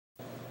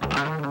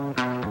Hello,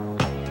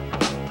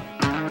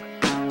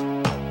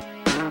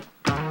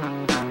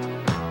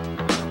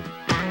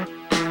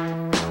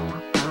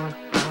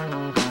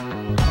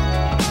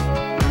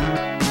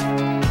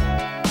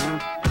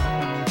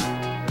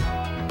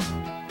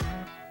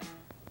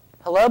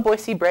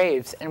 Boise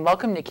Braves, and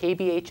welcome to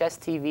KBHS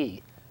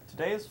TV.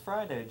 Today is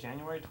Friday,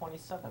 January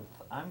 27th.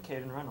 I'm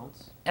Caden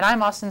Reynolds. And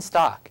I'm Austin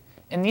Stock,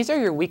 and these are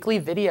your weekly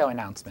video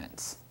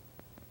announcements.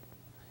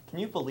 Can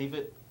you believe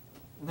it?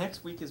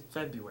 Next week is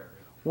February.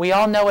 We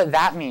all know what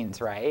that means,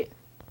 right?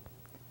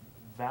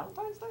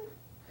 Valentine's Day?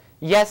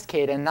 Yes,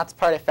 Caden, that's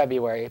part of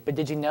February, but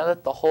did you know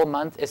that the whole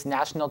month is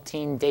National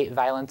Teen Date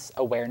Violence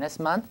Awareness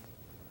Month?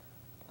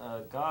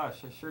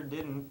 Gosh, I sure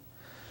didn't.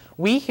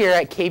 We here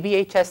at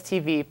KBHS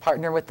TV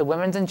partner with the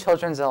Women's and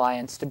Children's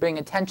Alliance to bring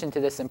attention to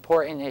this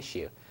important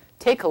issue.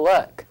 Take a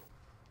look.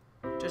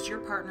 Does your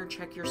partner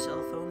check your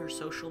cell phone or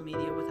social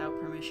media without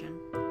permission?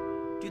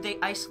 Do they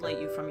isolate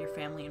you from your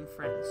family and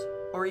friends,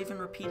 or even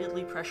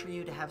repeatedly pressure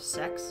you to have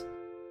sex?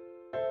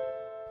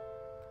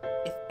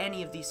 If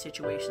any of these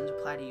situations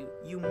apply to you,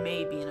 you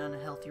may be in an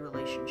unhealthy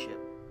relationship.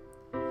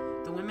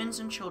 The Women's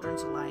and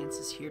Children's Alliance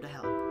is here to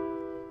help.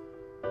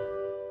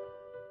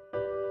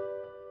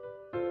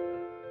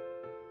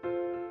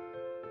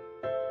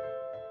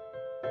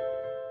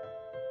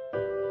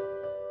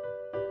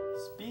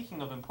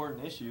 Speaking of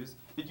important issues,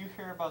 did you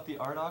hear about the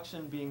art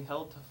auction being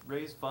held to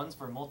raise funds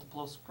for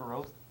multiple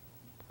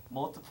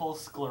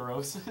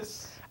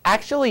sclerosis?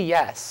 Actually,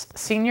 yes.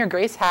 Senior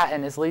Grace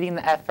Hatton is leading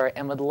the effort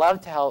and would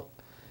love to help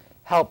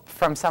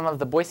from some of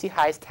the Boise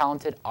High's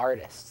talented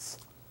artists.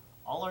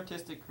 All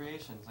artistic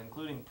creations,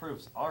 including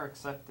proofs, are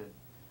accepted.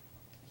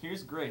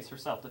 Here's Grace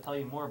herself to tell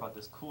you more about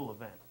this cool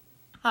event.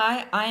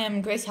 Hi, I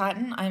am Grace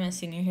Hatton. I'm a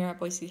senior here at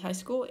Boise High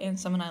School, and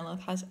someone I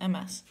love has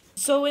MS.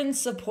 So in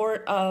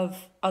support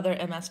of other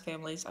MS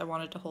families, I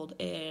wanted to hold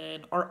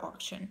an art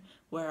auction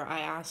where I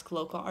ask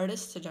local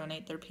artists to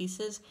donate their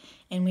pieces,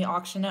 and we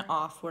auction it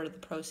off where the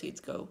proceeds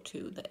go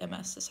to the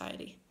MS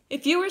Society.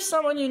 If you or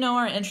someone you know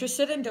are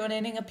interested in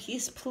donating a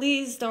piece,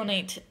 please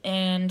donate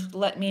and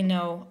let me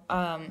know.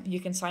 You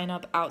can sign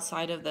up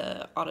outside of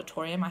the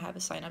auditorium. I have a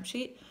sign-up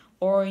sheet,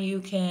 or you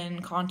can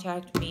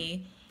contact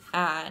me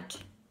at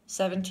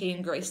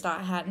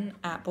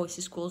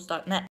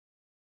 17grace.hatton@boiseschools.net.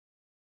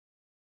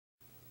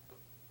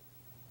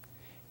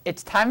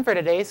 It's time for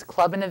today's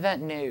club and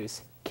event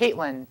news.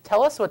 Caitlin,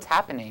 tell us what's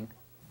happening.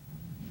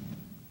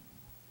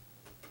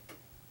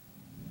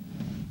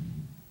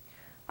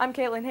 I'm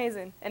Caitlin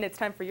Hazen, and it's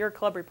time for your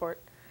club report.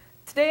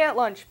 Today at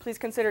lunch, please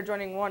consider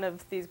joining one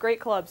of these great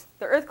clubs.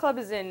 The Earth Club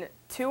is in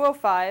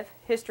 205,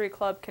 History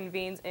Club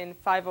convenes in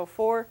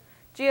 504,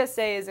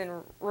 GSA is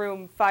in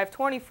room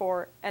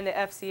 524, and the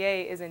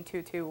FCA is in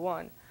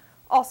 221.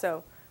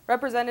 Also,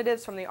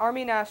 representatives from the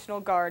Army National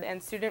Guard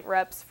and student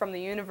reps from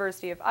the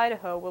University of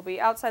Idaho will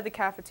be outside the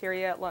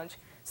cafeteria at lunch.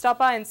 Stop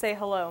by and say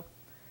hello.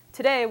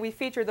 Today, we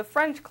feature the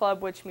French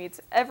Club, which meets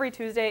every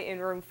Tuesday in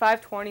room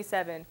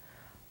 527.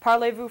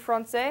 Parlez-vous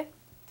français?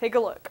 Take a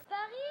look.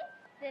 Paris,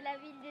 c'est la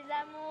ville des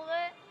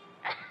amoureux.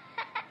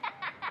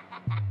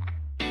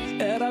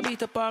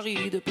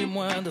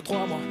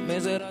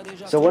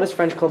 So what is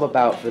French Club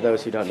about for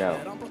those who don't know?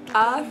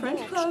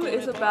 French Club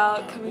is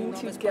about coming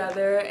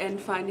together and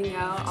finding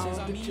out all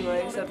of the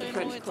joys that the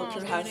French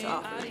culture has to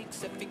offer.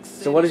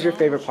 So what is your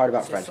favorite part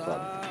about French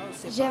Club?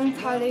 J'aime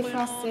parler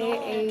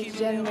français et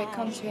j'aime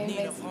rencontrer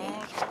mes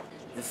amis.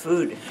 The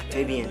food,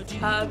 très bien.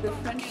 The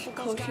French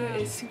culture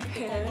is super,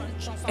 and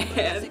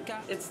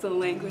it's the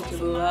language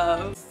of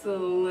love. It's the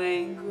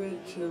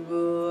language of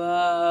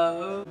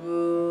love.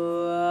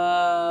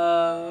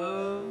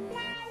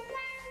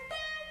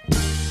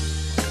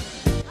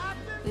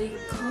 Les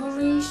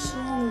coris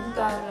sont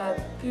dans la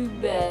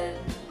poubelle.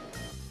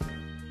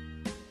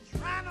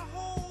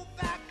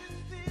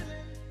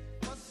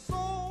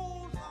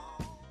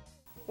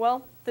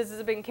 Well, this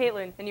has been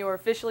Caitlin, and you are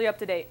officially up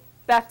to date.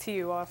 Back to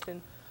you,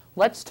 Austin.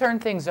 Let's turn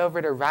things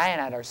over to Ryan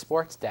at our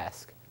sports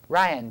desk.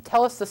 Ryan,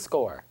 tell us the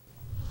score.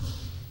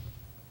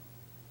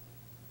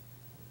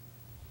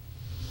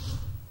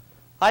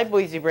 Hi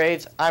Boise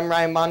Braves, I'm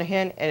Ryan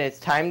Monahan and it's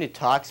time to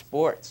talk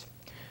sports.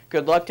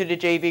 Good luck to the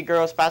JV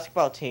girls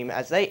basketball team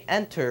as they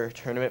enter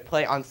tournament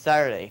play on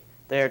Saturday.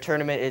 Their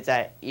tournament is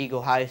at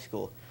Eagle High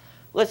School.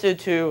 Listen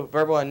to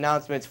verbal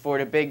announcements for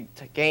the big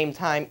game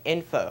time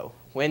info.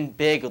 Win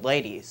big,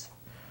 ladies.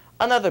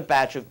 Another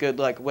batch of good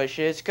luck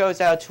wishes goes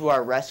out to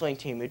our wrestling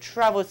team who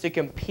travels to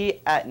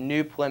compete at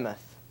New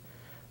Plymouth.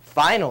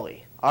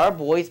 Finally, our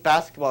boys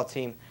basketball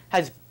team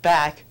has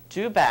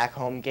back-to-back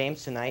home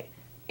games tonight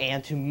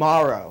and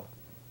tomorrow.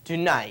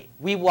 Tonight,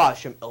 we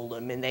watch them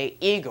eliminate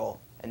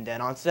Eagle, and then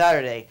on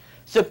Saturday,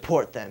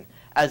 support them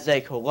as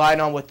they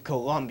collide on with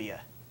Columbia.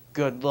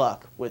 Good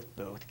luck with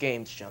both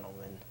games,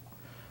 gentlemen.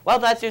 Well,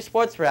 that's your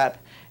sports wrap,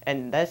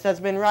 and this has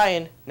been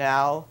Ryan.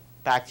 Now,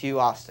 back to you,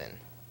 Austin.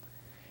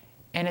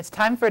 And it's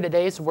time for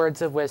today's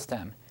words of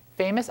wisdom.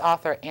 Famous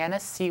author Anna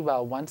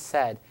Sewell once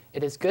said,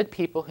 "It is good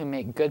people who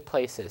make good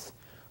places."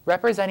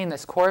 Representing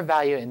this core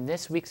value in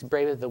this week's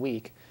Brave of the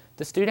Week,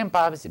 The student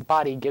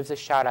body gives a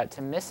shout out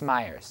to Miss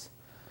Myers.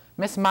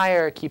 Miss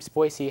Meyer keeps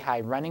Boise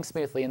High running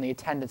smoothly in the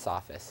attendance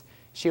office.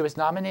 She was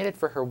nominated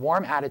for her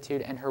warm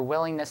attitude and her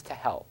willingness to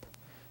help.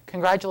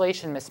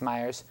 Congratulations, Miss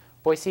Myers.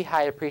 Boise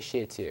High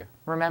appreciates you.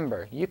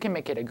 Remember, you can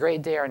make it a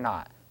great day or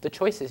not. The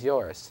choice is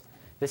yours.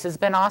 This has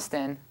been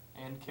Austin.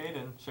 And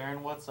Caden,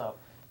 sharing what's up.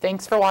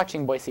 Thanks for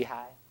watching Boise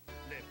High.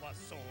 Les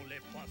poissons, les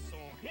poissons.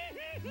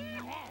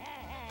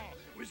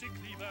 With a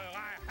cleaver,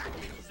 I hack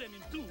them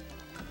in two.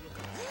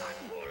 I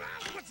pull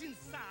out what's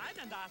inside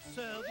and I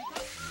serve it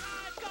up.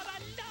 I've got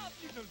a love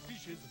little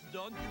fishes,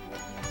 don't you?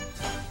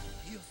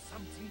 Here's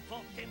something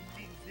for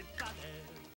tempting the body.